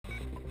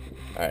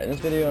Alright, in this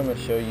video I'm gonna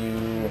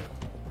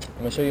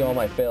show you all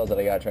my fails that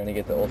I got trying to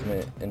get the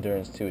Ultimate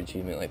Endurance 2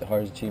 achievement, like the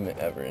hardest achievement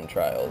ever in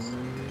Trials.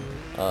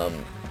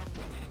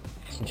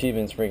 This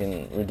achievement's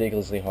freaking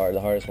ridiculously hard, the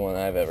hardest one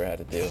I've ever had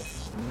to do.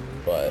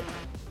 But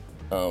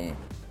I'm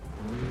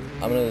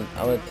gonna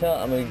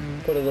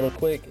put a little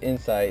quick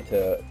insight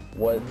to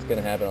what's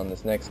gonna happen on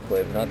this next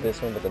clip, not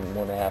this one, but the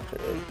one after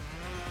it.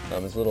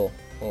 It's a little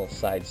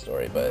side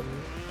story, but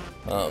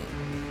I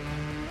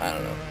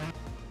don't know.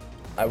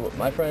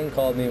 My friend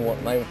called me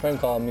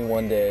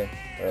one day,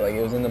 or like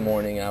it was in the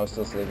morning, I was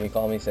still sleeping. He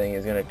called me saying he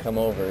was gonna come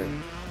over,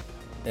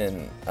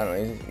 and I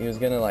don't know, he was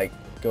gonna like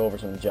go over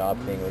some job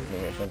thing with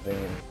me or something.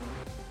 And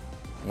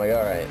I'm like,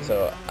 all right.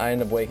 So I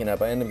ended up waking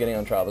up. I ended up getting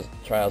on trials,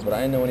 but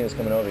I didn't know when he was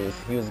coming over.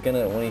 He was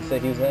gonna, when he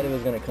said he was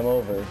gonna come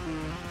over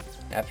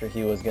after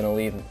he was gonna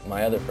leave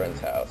my other friend's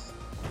house.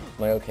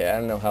 I'm like, okay. I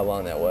don't know how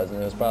long that was,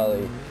 and it was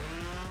probably,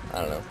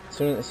 I don't know. As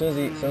soon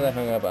as I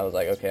hung up, I was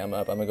like, okay, I'm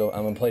up. I'm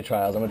gonna play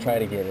Trials. I'm gonna try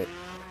to get it.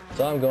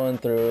 So I'm going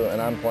through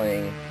and I'm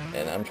playing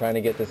and I'm trying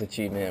to get this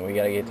achievement. We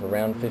gotta get to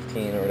round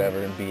 15 or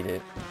whatever and beat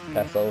it,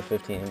 past level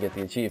 15 and get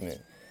the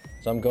achievement.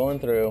 So I'm going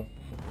through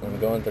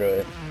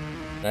it,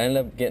 and I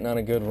ended up getting on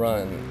a good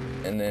run.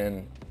 And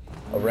then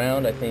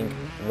around, I think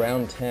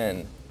round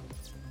 10,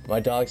 my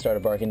dog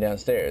started barking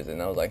downstairs,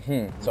 and I was like,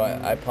 So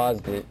I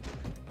paused it,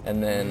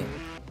 and then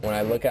when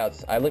I looked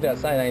outside, I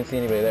didn't see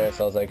anybody there,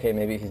 so I was like, hey,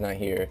 maybe he's not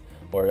here,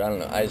 or I don't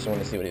know, I just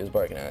wanted to see what he was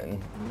barking at,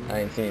 and I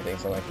didn't see anything,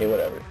 so I'm like, hey,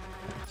 whatever.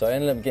 So I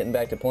ended up getting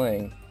back to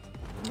playing,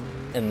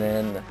 and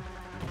then,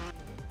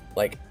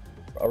 like,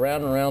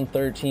 around round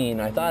 13,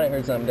 I thought I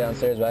heard something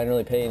downstairs, but I didn't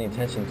really pay any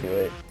attention to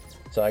it.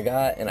 So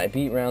I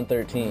beat round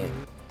 13,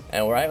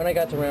 and right when I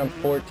got to round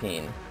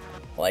 14,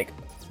 like,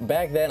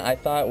 back then I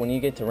thought when you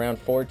get to round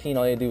 14,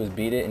 all you do is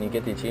beat it and you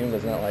get the achievement, but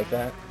it's not like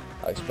that.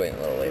 I'll explain it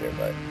a little later,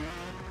 but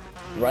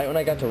right when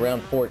I got to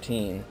round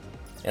 14,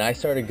 and I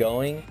started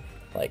going,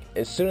 like,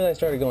 as soon as I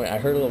started going, I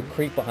heard a little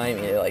creak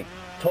behind me. It, like,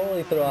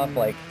 totally threw off,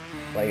 like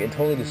it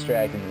totally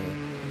distracted me,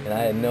 and I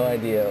had no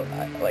idea,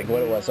 like,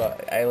 what it was. So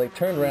I like,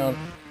 turned around,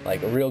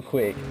 like, real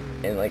quick,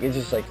 and, like, it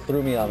just, like,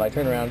 threw me off. I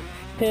turned around,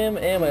 him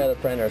and my other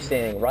friend are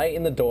standing right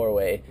in the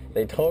doorway.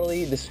 They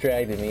totally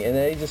distracted me, and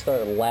they just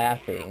started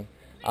laughing.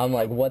 I'm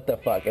like, what the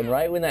fuck? And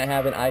right when that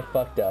happened, I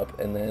fucked up,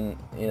 and then,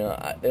 you know,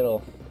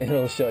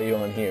 it'll show you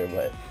on here,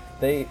 but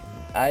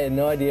I had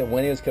no idea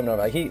when he was coming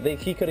over. Like,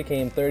 he could have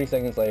came 30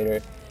 seconds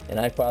later, and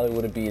I probably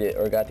would have beat it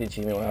or got the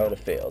achievement, or I would have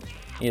failed.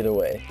 Either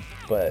way.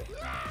 But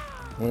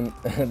when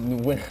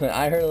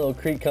I heard a little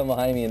creak come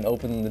behind me and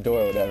open the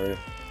door or whatever,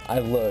 I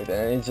looked,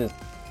 and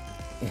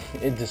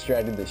it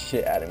distracted the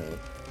shit out of me.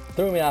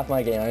 Threw me off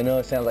my game. I know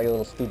it sounds like a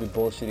little stupid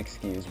bullshit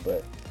excuse,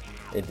 but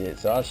it did.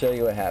 So I'll show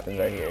you what happens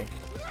right here.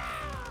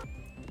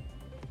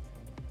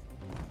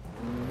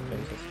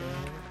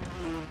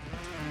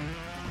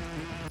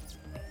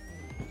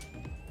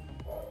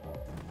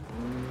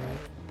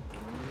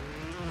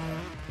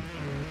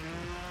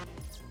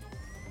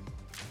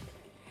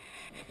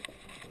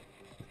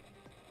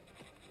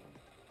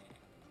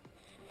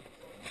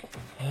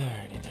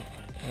 Alrighty,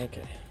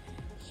 okay.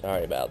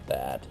 Sorry about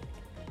that.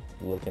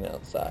 Looking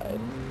outside.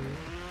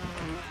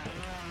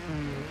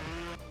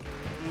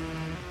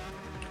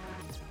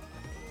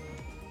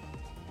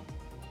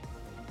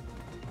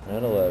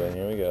 Round 11,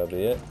 here we go,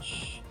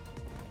 bitch.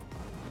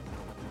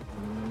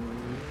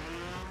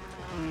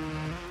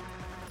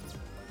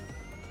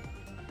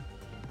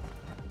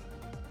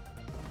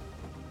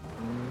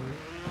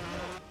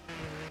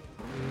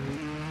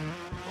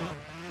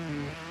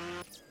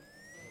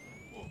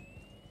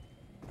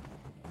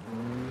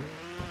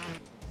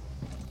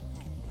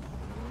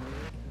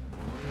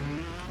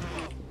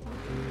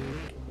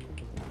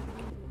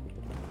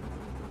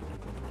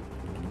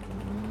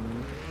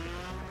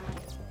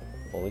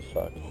 Holy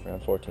fuck,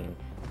 round 14.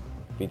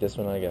 Beat this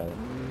one, I got it.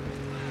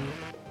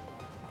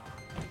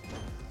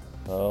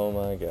 Oh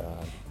my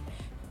god.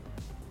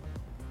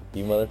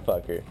 You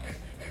motherfucker.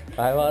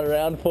 I'm on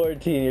round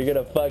 14, you're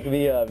gonna fuck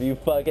me up, you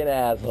fucking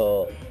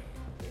asshole.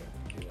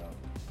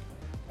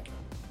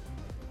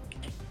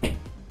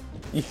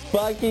 You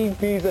fucking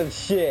piece of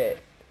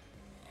shit.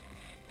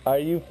 Are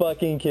you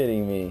fucking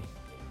kidding me?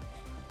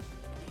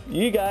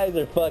 You guys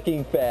are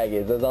fucking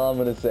faggots, that's all I'm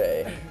gonna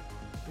say.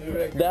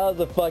 That was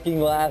the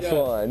fucking last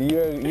one.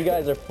 You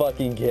guys are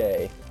fucking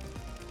gay.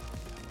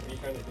 What are you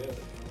trying to do?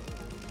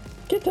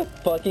 Get the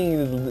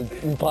fucking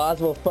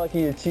impossible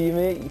fucking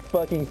achievement, you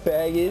fucking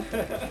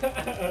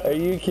faggot. Are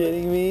you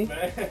kidding me?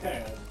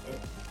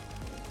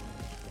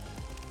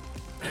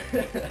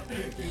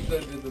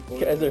 You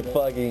guys are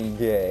fucking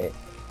gay.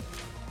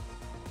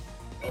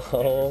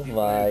 Oh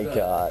my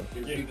god.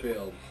 You're getting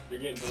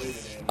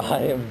deleted. I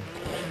am.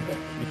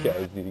 You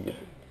guys need to get.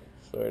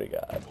 Swear to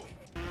God.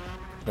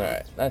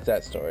 Alright, that's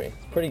that story.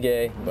 It's pretty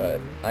gay,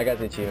 but I got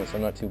the achievement, so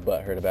I'm not too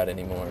butthurt about it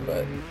anymore,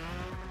 but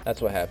that's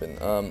what happened.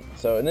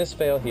 So in this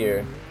fail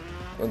here,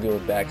 we'll do a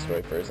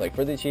backstory first. Like,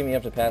 for the achievement, you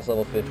have to pass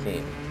level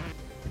 15.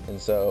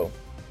 And so,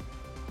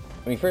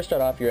 when you first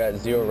start off, you're at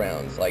 0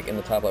 rounds, like in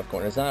the top left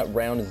corner. It's not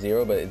round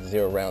 0, but it's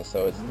 0 rounds,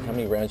 so it's how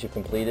many rounds you've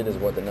completed is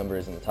what the number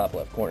is in the top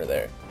left corner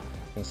there.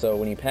 And so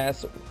when you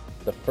pass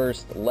the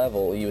first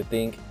level, you would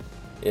think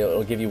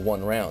it'll give you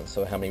 1 round,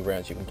 so how many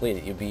rounds you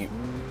completed. You beat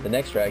the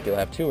next track, you'll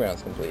have 2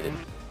 rounds completed,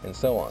 and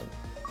so on.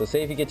 So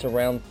say if you get to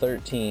round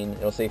 13,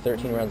 it'll say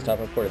 13 rounds top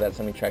left corner, that's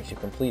how many tracks you've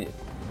completed.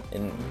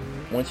 And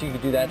once you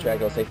do that track,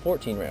 it'll say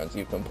 14 rounds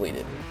you've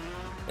completed.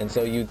 And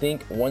so you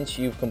think once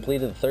you've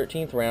completed the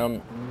 13th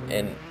round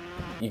and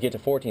you get to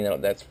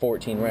 14, that's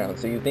 14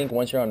 rounds. So you think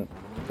once you're on,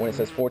 when it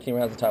says 14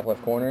 rounds in the top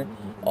left corner,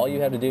 all you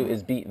have to do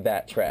is beat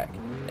that track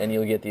and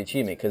you'll get the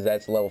achievement, because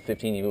that's level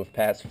 15, you've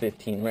passed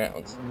 15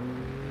 rounds.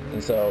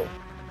 And so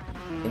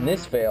in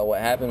this fail, what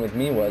happened with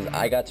me was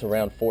I got to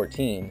round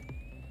 14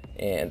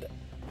 and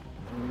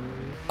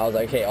I was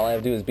like, okay, all I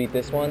have to do is beat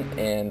this one,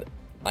 and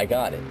I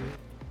got it.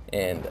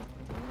 And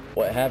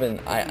what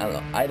happened, I don't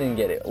know, I didn't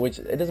get it, which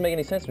it doesn't make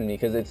any sense to me,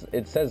 because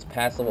it says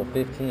past level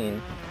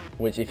 15,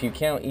 which if you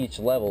count each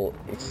level,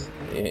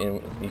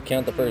 you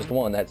count the first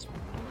one, that's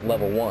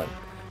level 1.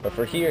 But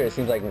for here, it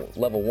seems like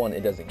level 1,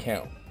 it doesn't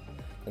count.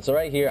 And so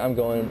right here, I'm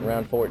going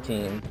round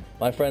 14.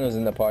 My friend was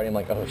in the party. I'm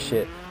like, oh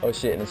shit, oh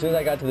shit. And as soon as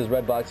I got to this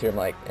red box here, I'm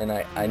like, and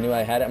I knew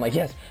I had it. I'm like,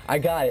 yes, I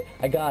got it,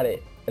 I got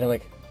it. And I'm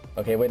like,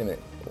 okay, wait a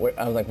minute.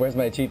 I was like, where's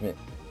my achievement?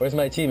 Where's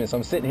my achievement? So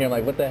I'm sitting here, I'm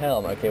like, what the hell?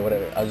 I'm like, okay,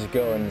 whatever. I'll just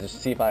go and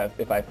just see if I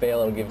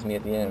fail, it'll give it to me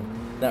at the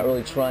end. Not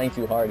really trying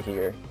too hard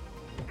here.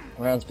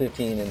 Rounds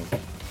 15 and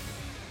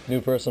new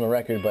personal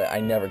record, but I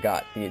never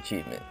got the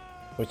achievement,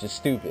 which is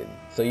stupid.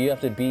 So you have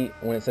to beat,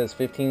 when it says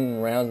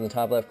 15 rounds in the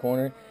top left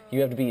corner,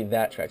 you have to beat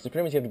that track. So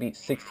pretty much you have to beat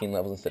 16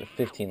 levels instead of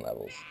 15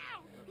 levels,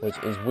 which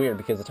is weird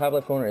because the top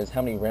left corner is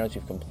how many rounds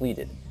you've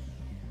completed.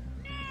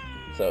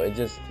 So it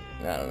just,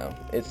 I don't know,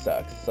 it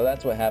sucks. So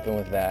that's what happened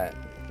with that.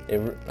 I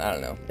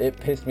don't know, it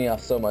pissed me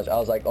off so much. I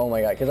was like, oh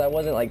my god, because I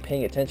wasn't like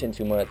paying attention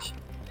too much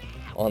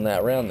on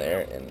that round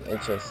there, and it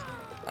just,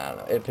 I don't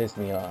know, it pissed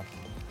me off.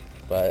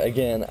 But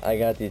again, I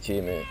got the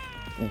achievement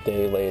a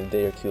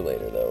day or two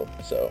later though,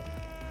 so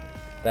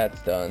that's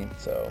done.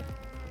 So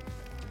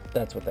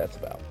that's what that's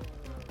about.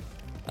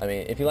 I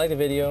mean, if you like the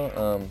video,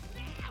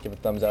 give it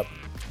a thumbs up,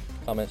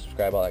 comment,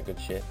 subscribe, all that good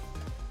shit.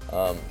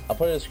 I'll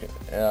put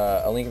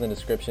a link in the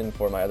description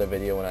for my other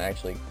video when I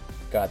actually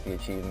got the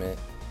achievement.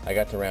 I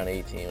got to round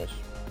 18, which is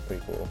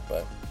pretty cool,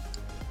 but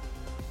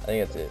I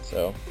think that's it.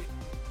 So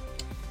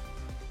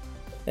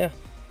yeah,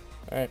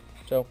 alright,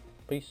 so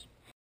peace.